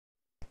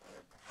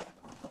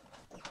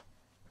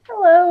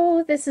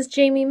Hello, this is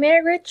Jamie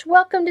Magrich.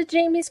 Welcome to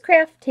Jamie's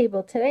Craft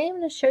Table. Today I'm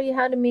going to show you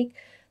how to make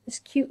this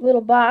cute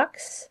little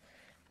box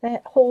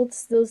that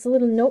holds those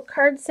little note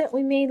cards that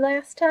we made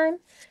last time.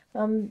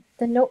 The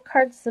note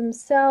cards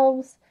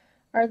themselves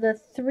are the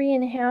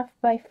 3.5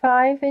 by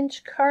 5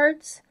 inch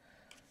cards,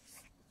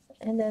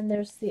 and then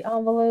there's the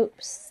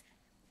envelopes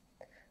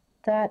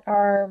that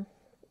are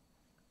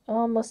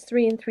almost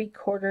 3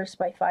 3/4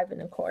 by 5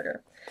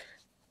 1/4,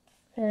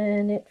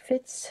 and it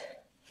fits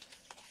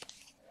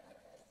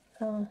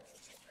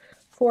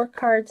 4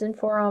 cards and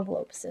 4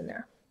 envelopes in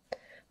there.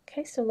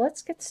 Okay, so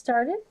let's get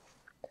started.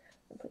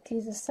 I'll put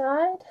these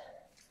aside.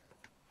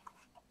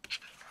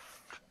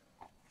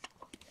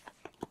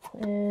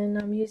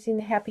 And I'm using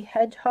the Happy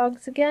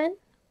Hedgehogs again.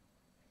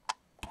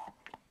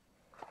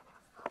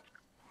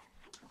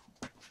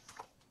 I'll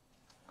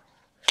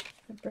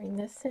bring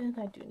this in.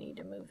 I do need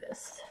to move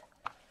this.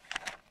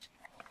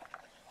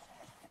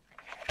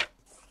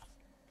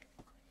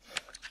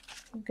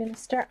 I'm going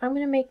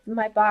to make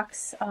my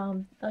box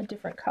a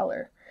different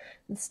color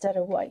instead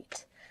of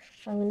white.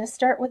 I'm going to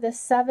start with a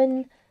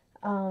 7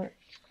 or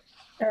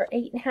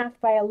 8.5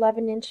 by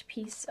 11 inch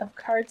piece of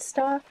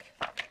cardstock,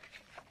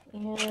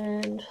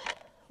 and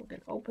I'm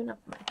going to open up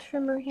my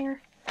trimmer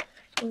here.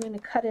 I'm going to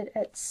cut it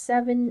at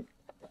 7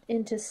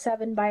 into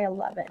 7 by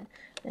 11,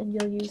 and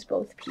you'll use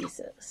both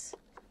pieces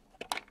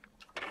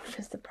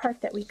because the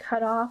part that we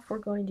cut off we're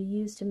going to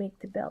use to make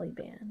the belly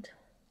band.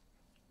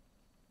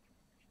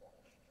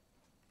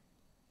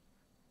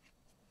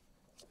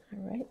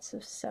 Alright, so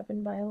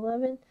 7 by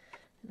 11,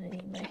 and I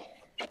need my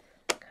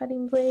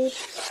cutting blade.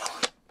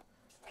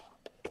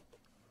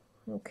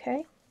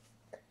 Okay.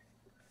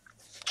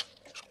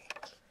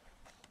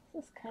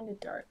 This is kind of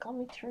dark. Let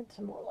me turn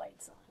some more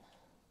lights on.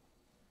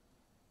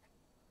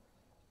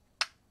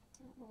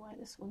 I don't know why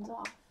this one's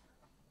off.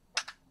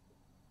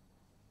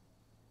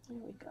 There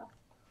we go.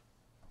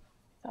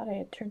 Thought I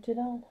had turned it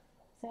on.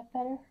 Is that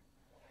better?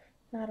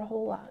 Not a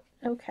whole lot.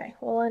 Okay,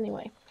 well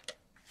anyway.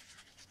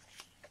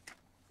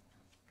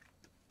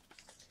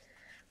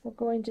 We're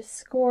going to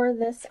score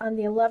this on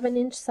the 11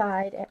 inch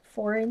side at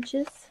 4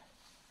 inches.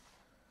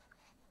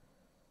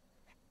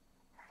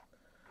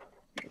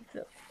 Move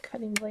the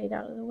cutting blade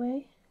out of the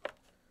way.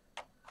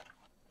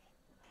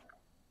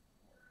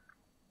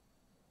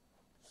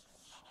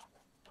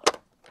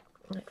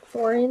 At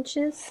 4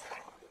 inches,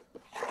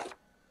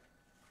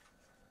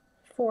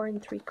 4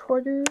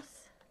 3/4.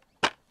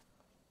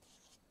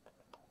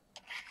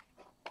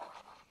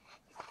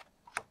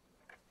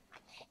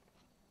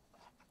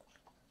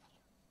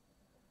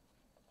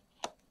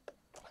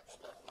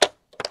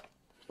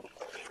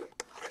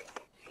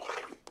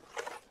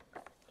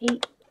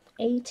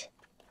 Eight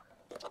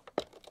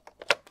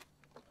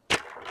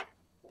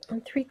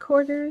and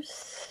 3/4.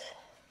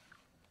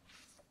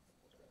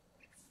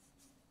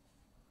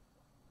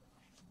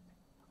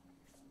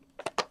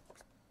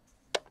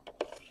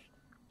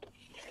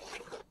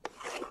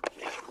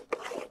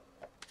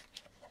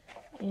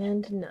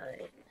 And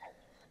 9.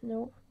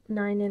 No,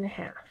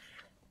 9.5.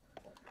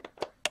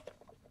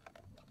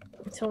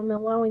 So I'm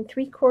allowing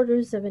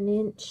 3/4 of an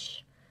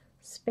inch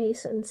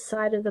space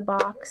inside of the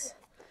box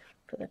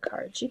for the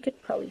cards. You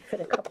could probably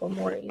fit a couple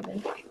more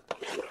even.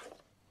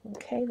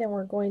 Okay, then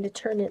we're going to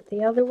turn it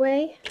the other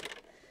way,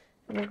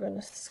 and we're going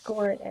to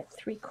score it at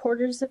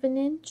 3/4 of an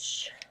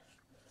inch.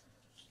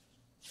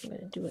 I'm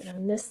going to do it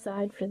on this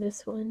side for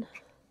this one.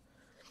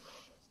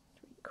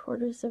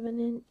 3/4 of an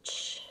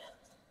inch.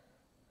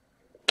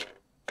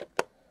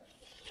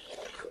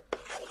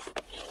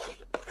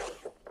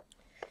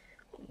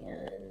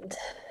 And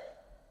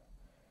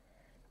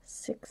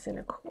 6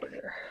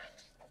 1/4.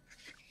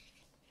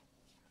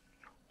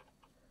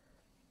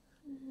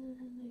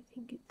 And I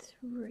think it's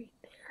right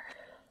there.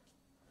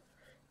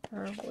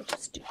 Or we'll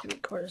just do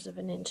 3/4 of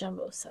an inch on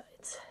both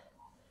sides.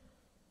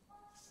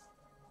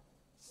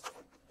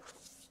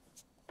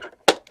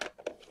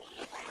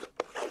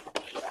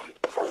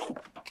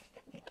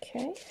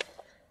 Okay,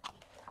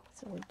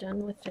 so we're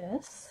done with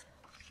this.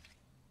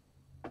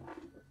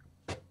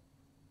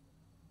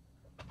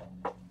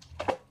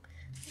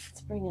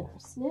 Let's bring in our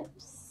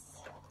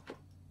snips.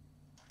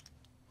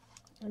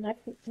 And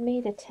I've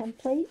made a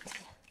template.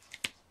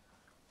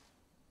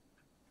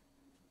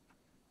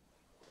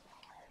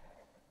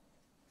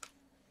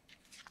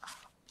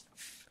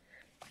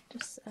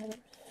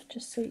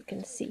 Just so you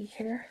can see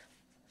here.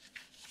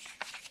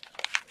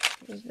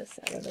 Move this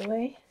out of the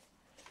way.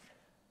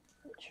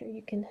 Make sure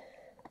you can.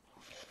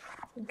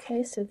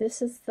 Okay, so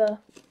this is the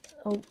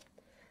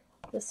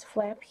this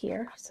flap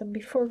here. So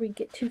before we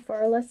get too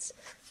far, let's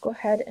go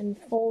ahead and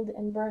fold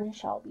and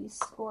burnish all these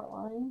score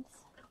lines.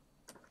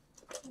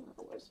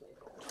 Where's my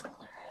roller?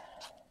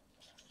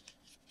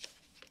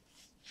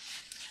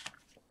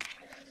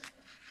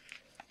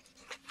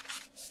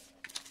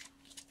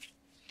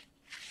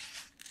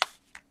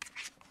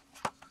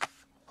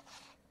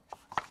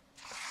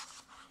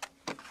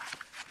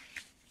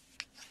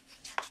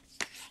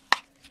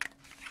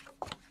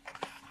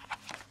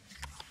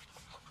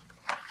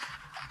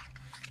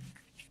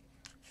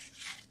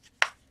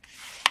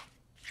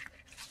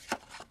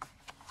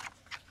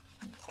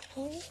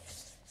 Okay.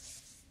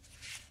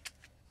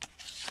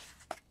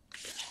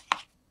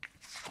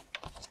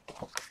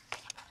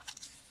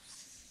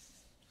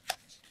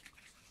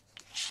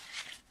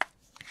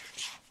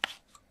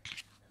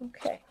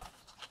 Okay.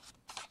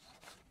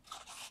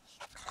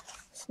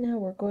 So now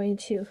we're going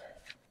to,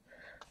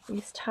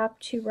 these top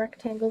two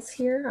rectangles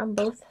here on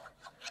both,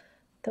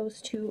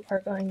 those two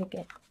are going to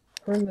get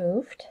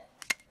removed.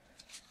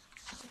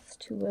 It's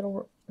two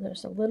little,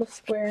 there's a little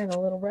square and a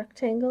little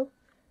rectangle.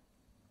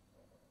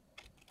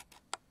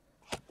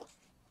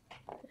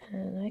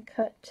 And I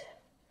cut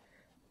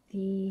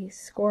the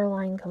score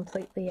line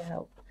completely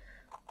out.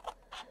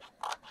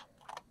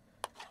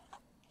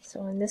 So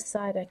on this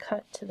side I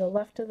cut to the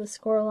left of the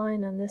score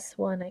line, on this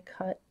one I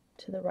cut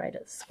to the right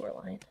of the score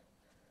line.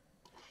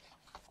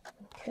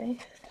 Okay.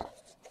 So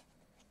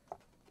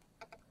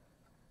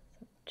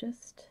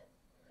just,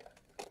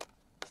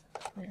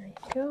 there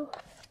you go.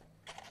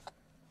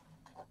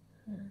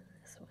 And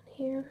this one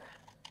here.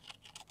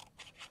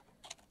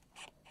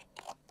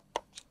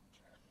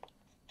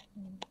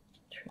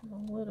 Trim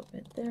a little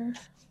bit there.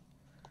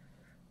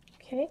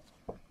 Okay.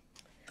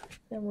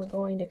 Then we're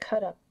going to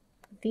cut up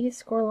these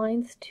score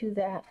lines to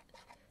that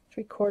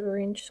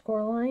 3/4 inch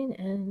score line,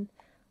 and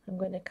I'm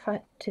going to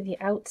cut to the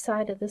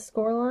outside of the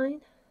score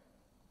line,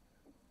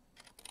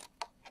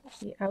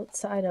 the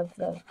outside of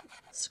the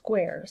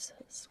squares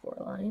score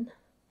line.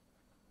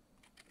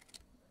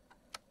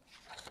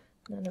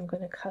 Then I'm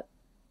going to cut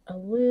a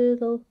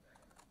little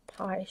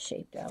pie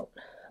shaped out,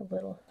 a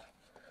little,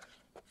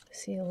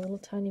 see a little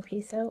tiny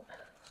piece out?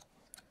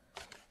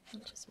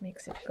 It just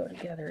makes it go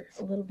together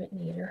a little bit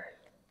neater.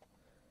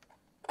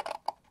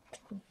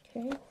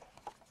 Okay.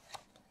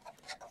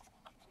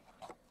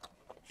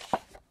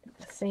 Do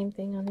the same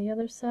thing on the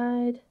other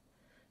side,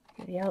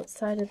 to the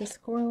outside of the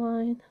score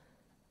line.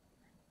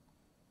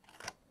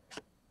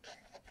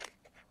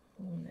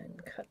 And then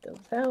cut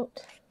those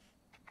out.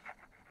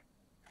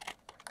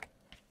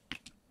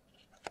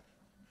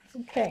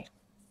 Okay.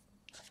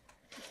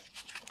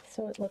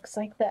 So it looks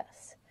like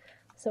this.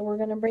 So we're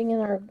going to bring in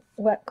our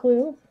wet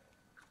glue.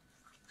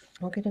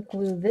 We're going to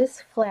glue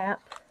this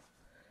flap.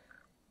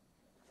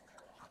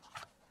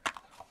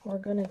 We're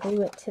going to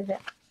glue it to the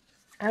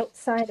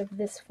outside of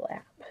this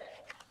flap,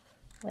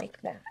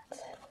 like that.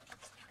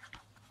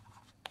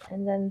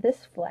 And then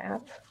this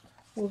flap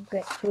will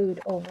get glued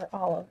over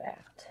all of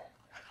that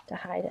to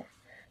hide it,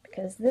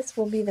 because this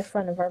will be the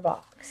front of our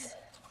box.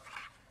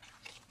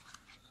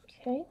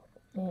 Okay,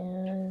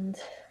 and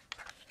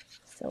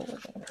so we're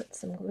going to put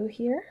some glue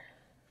here.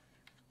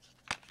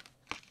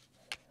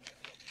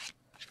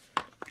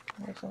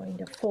 We're going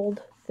to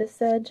fold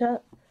this edge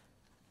up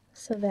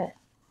so that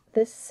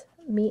this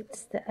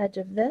meets the edge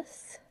of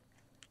this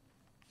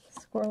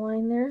score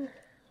line there.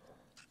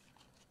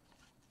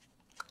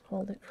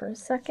 Hold it for a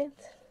second.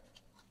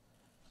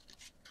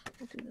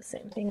 We'll do the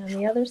same thing on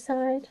the other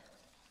side.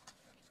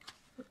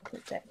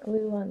 Put that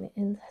glue on the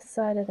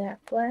inside of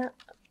that flap.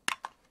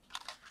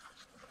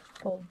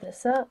 Fold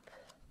this up.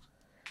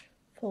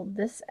 Fold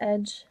this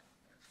edge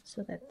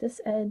so that this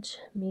edge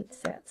meets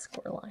that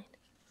score line.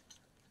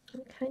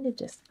 It kind of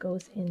just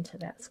goes into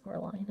that score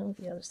line. Oh,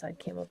 the other side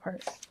came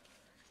apart.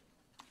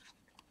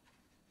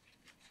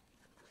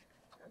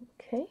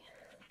 Okay.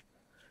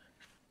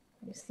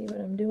 You see what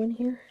I'm doing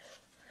here?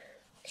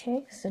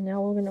 Okay, so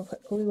now we're going to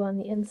put glue on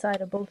the inside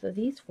of both of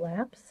these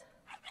flaps.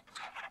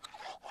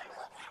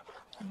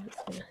 I'm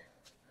just going to...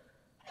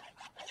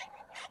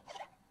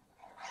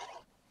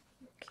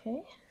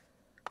 Okay.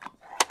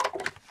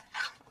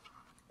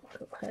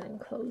 Go ahead and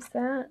close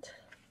that.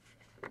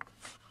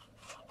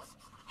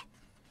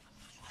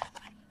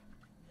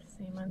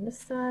 Same on this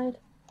side.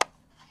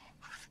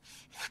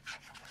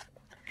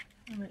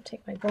 I'm going to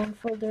take my bone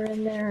folder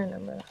in there and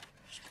I'm going to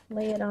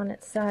lay it on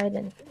its side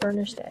and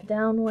burnish that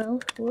down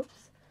well.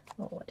 Whoops.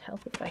 Oh, it would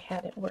help if I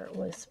had it where it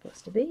was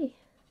supposed to be.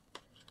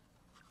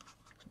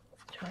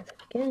 Let's try that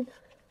again.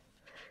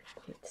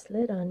 It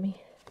slid on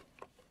me.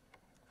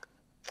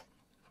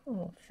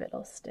 Oh,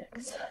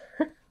 fiddlesticks.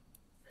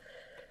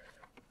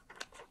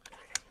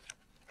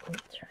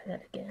 Let's try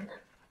that again.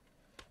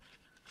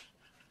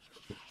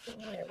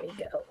 There we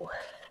go.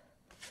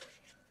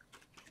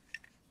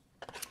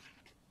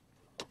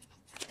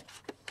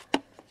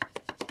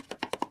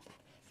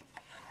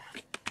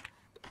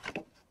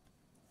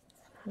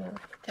 Oh,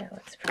 that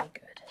looks pretty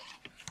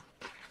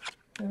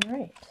good.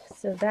 Alright,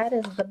 so that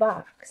is the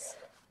box.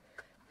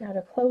 Now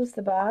to close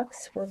the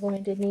box, we're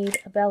going to need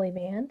a belly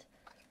band.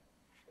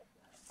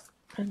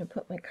 I'm going to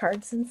put my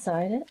cards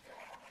inside it,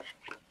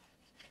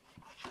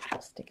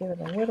 just to give it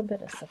a little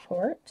bit of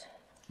support.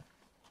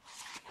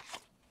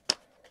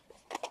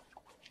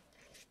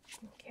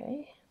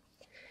 Okay,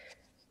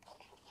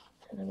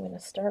 and I'm going to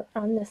start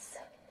on this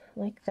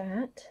like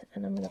that,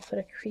 and I'm going to put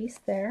a crease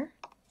there.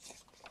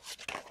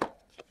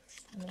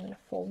 I'm going to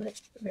fold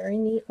it very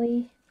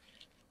neatly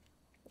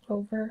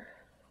over,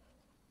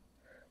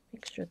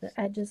 make sure the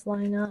edges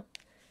line up,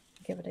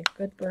 give it a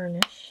good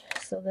burnish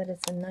so that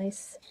it's a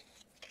nice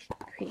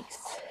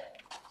crease.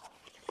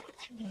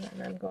 And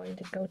then I'm going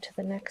to go to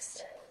the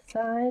next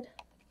side.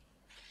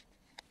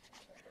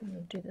 I'm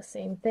going to do the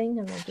same thing.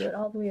 I'm going to do it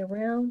all the way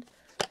around.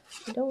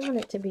 You don't want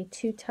it to be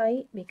too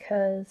tight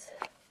because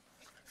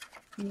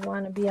you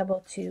want to be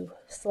able to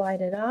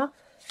slide it off.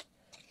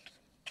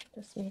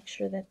 Just make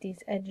sure that these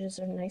edges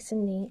are nice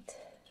and neat.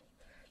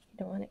 You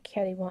don't want it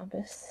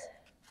cattywampus.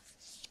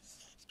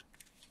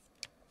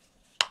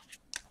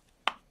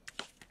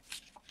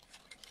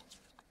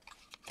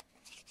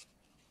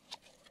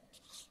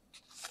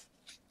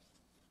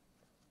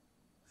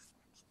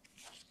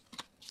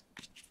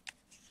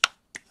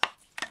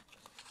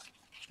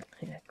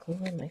 I got glue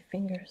on my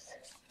fingers.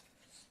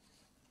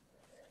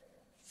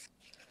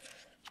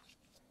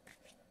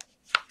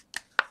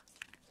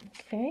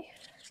 Okay.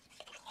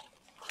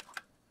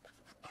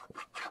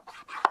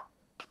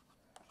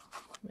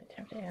 Might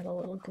have to add a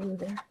little glue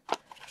there.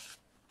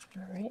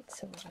 Alright,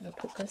 so we're going to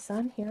put this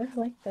on here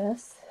like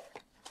this.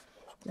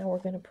 Now we're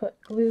going to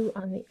put glue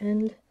on the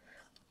end,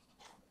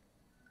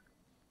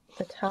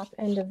 the top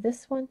end of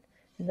this one,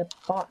 and the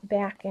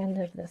back end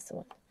of this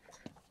one.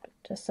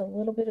 Just a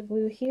little bit of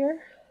glue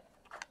here,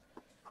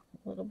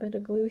 a little bit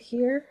of glue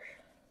here.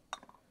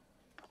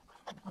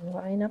 And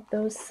line up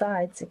those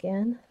sides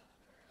again.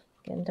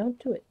 Again,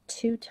 don't do it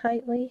too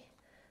tightly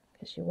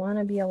because you want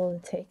to be able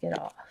to take it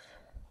off.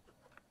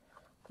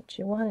 But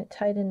you want it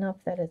tight enough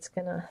that it's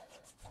going to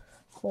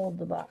hold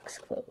the box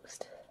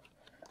closed.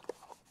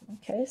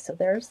 Okay, so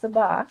there's the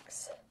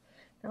box.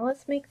 Now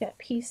let's make that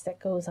piece that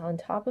goes on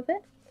top of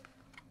it.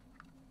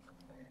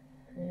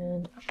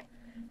 And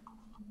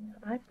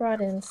I brought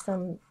in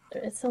some,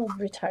 it's old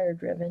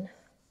retired ribbon.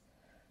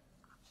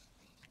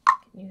 You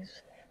can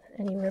use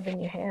any ribbon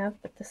you have,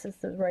 but this is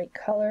the right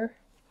color.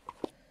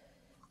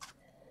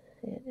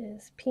 It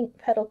is pink,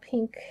 petal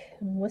pink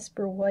and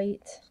whisper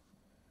white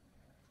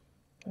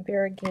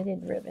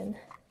variegated ribbon.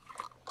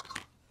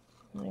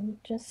 I'm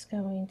just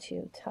going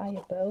to tie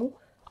a bow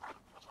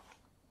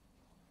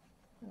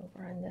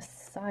over on this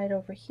side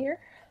over here.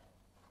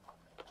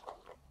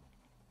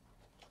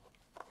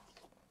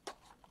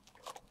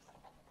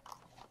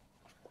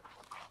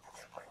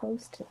 As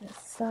close to this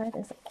side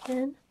as I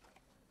can.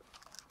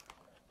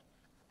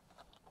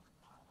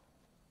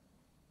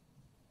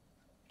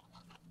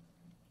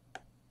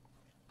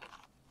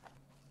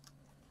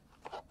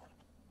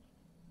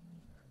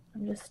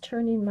 I'm just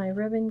turning my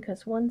ribbon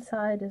because one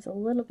side is a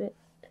little bit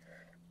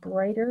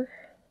brighter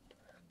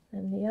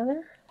than the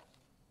other.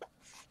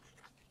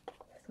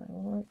 So I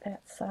want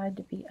that side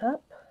to be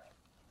up.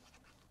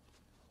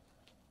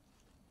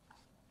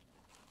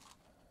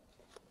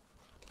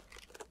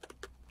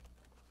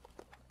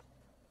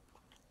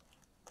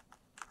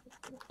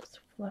 Just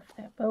fluff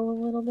that bow a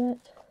little bit.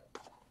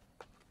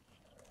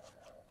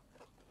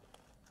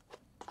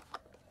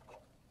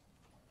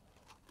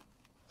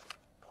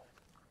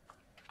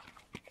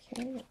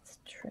 Okay, let's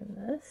trim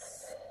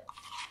this.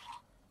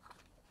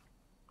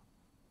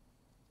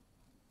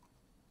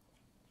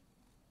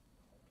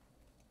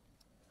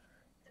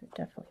 They're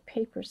definitely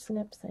paper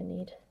snips. I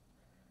need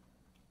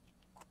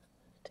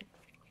to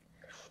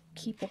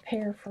keep a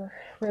pair for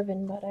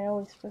ribbon, but I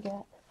always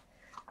forget.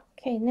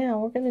 Okay, now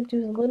we're going to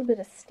do a little bit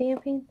of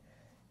stamping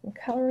and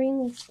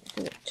coloring.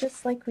 Do it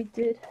just like we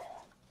did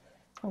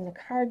on the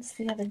cards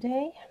the other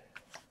day.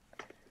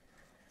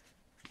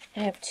 I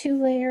have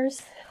 2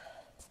 layers.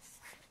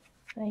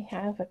 I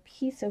have a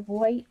piece of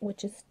white,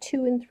 which is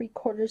 2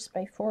 3/4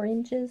 by 4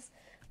 inches,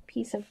 a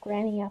piece of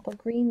Granny Apple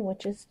Green,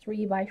 which is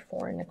 3 by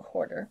 4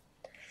 1/4.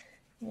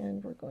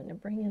 And we're going to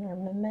bring in our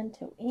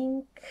Memento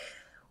ink.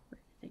 Where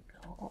did it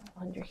go? Oh,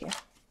 under here.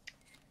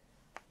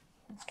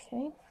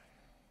 Okay.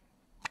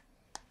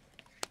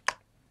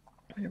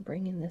 I'm going to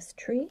bring in this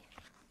tree.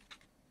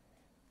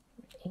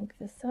 Ink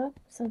this up.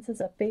 Since it's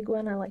a big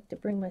one, I like to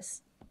bring my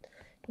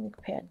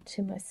ink pad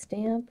to my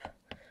stamp.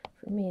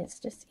 For me, it's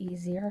just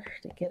easier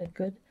to get a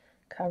good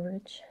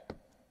coverage.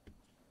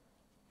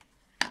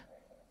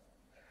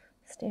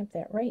 Stamp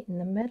that right in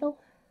the middle.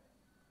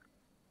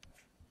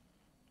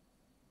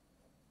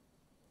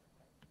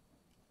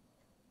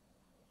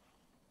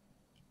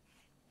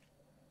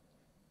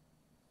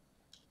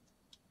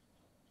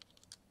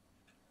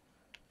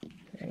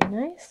 Very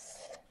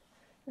nice.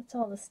 That's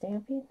all the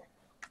stamping.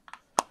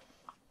 Okay,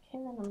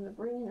 then I'm going to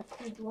bring in a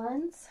few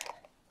blends.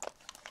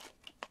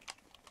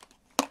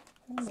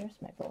 Oh,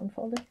 there's my bone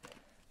folder.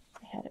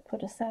 I had it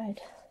put aside.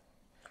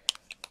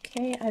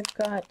 Okay, I've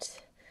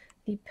got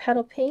the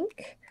Petal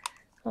Pink,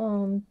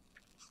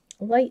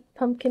 Light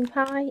Pumpkin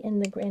Pie,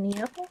 and the Granny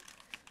Apple.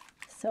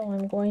 So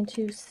I'm going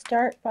to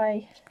start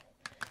by,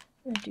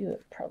 I'm going to do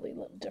it probably a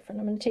little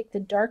different. I'm going to take the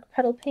dark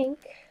Petal Pink,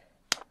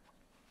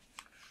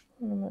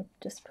 and I'm going to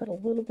just put a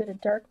little bit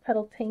of dark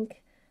Petal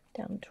Pink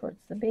down towards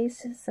the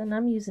bases, and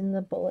I'm using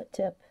the bullet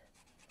tip.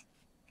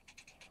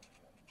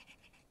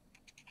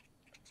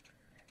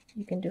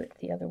 You can do it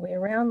the other way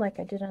around like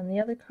I did on the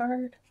other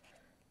card.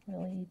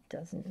 Really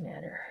doesn't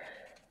matter.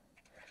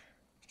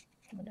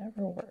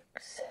 Whatever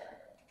works.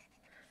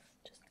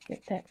 Just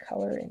get that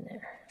color in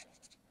there.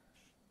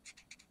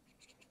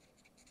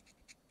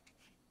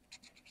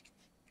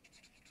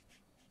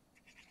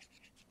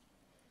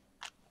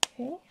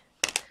 Okay,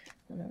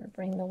 I'm going to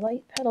bring the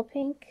light petal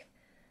pink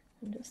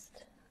and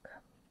just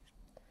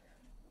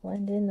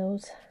blend in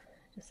those,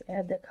 just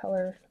add the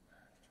color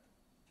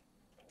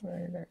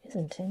where there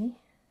isn't any.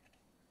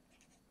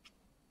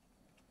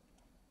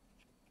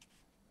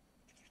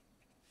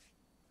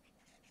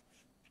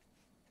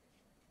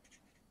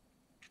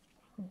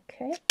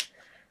 Okay,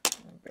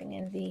 I'll bring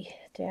in the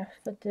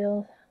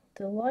Daffodil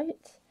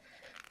Delight,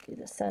 do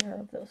the center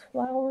of those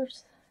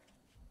flowers.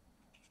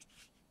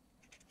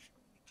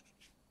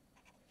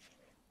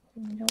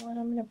 And you know what,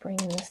 I'm going to bring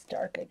in this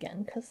dark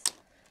again because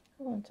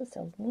I want just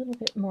a little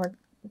bit more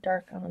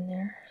dark on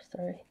there.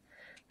 Sorry,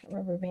 the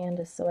rubber band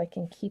is so I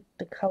can keep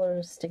the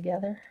colors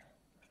together.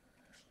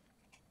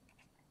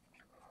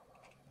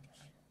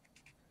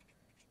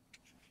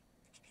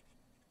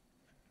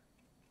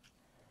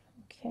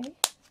 Okay,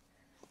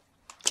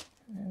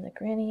 and then the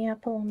granny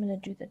apple, I'm going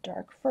to do the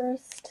dark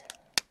first.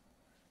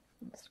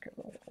 I'll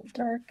scribble a little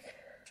dark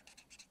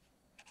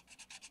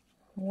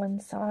on one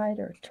side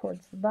or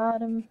towards the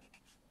bottom.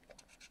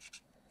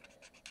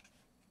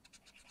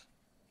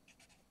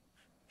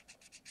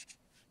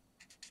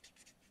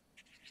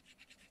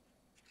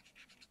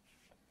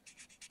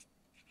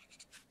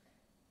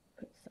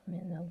 Put some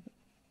in the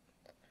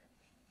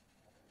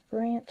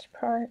branch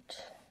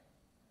part.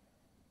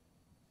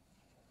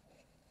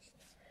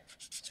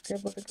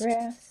 Scribble the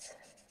grass.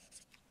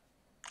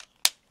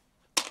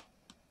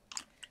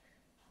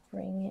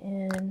 Bring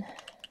in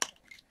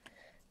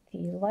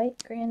the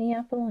light granny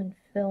apple and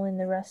fill in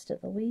the rest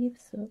of the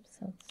leaves. Oops,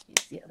 I'll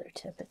use the other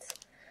tip.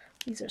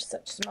 These are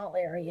such small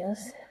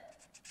areas.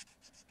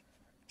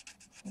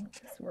 I think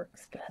this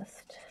works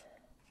best.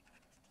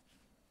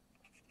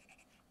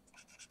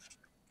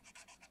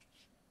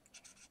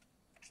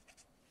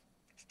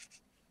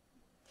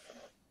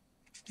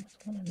 This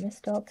one I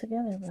missed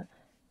altogether, but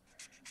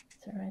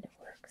it's alright, it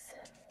works.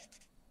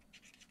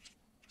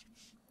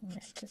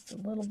 Alright, just a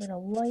little bit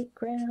of light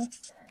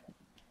grass.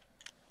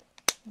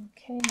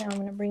 Okay, now I'm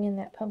going to bring in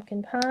that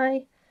pumpkin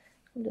pie.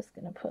 I'm just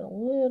going to put a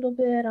little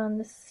bit on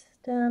the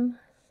stem,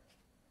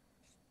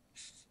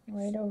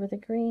 right over the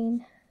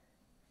green.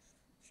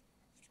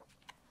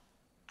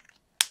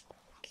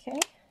 Okay.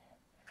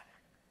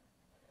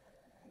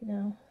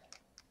 Now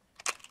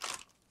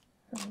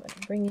I'm going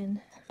to bring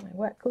in my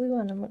wet glue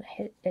and I'm going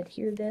to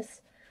adhere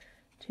this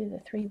to the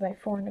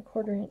 3x4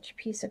 1/4 inch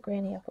piece of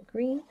granny apple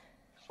green.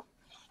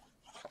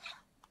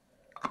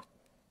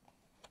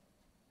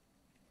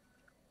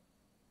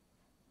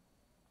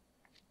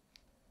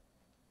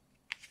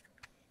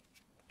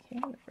 Okay,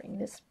 I'm going to bring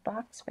this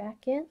box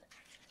back in.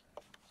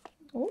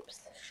 Oops.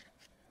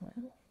 Well,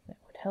 that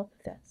would help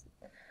if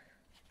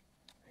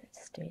it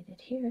stayed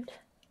adhered.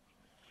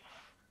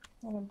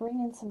 I'm going to bring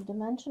in some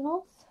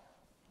dimensionals.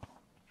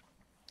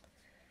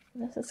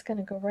 This is going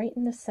to go right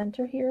in the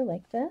center here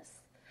like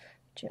this.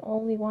 But you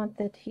only want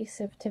the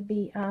adhesive to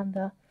be on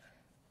the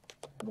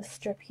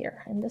strip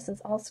here. And this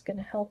is also going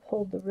to help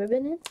hold the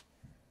ribbon in.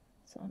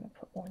 So I'm going to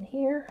put one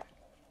here,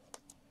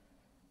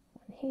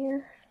 one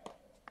here.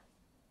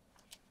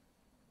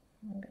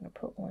 I'm going to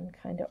put one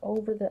kind of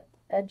over the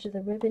edge of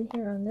the ribbon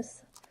here on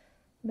this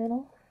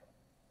middle.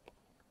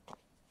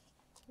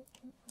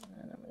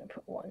 And I'm going to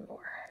put one more.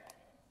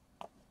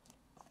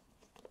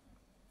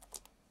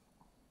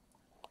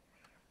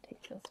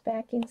 Take those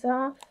backings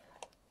off.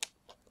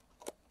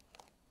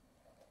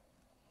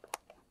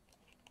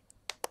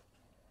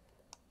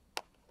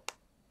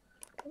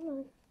 Come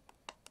on.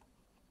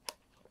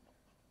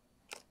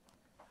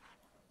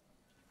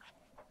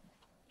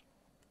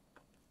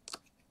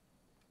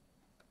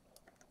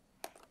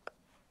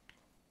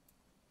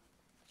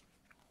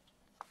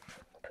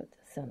 Put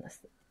this on the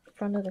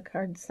front of the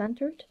card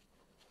centered.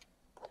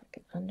 Tuck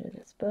it under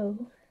this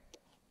bow.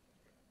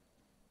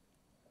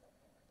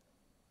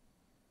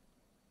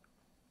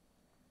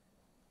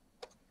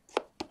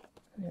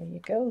 There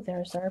you go,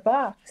 there's our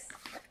box.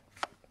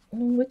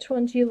 And which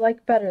one do you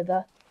like better,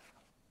 the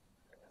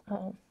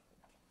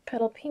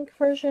petal pink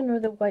version or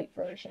the white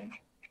version?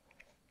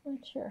 I'm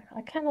not sure.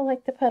 I kind of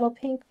like the petal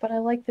pink, but I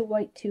like the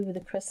white too with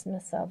the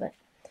crispness of it.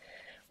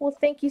 Well,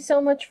 thank you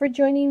so much for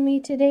joining me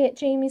today at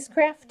Jamie's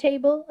Craft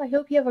Table. I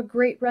hope you have a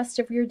great rest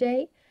of your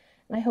day,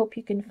 and I hope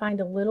you can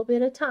find a little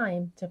bit of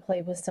time to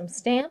play with some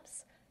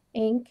stamps,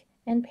 ink,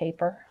 and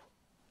paper.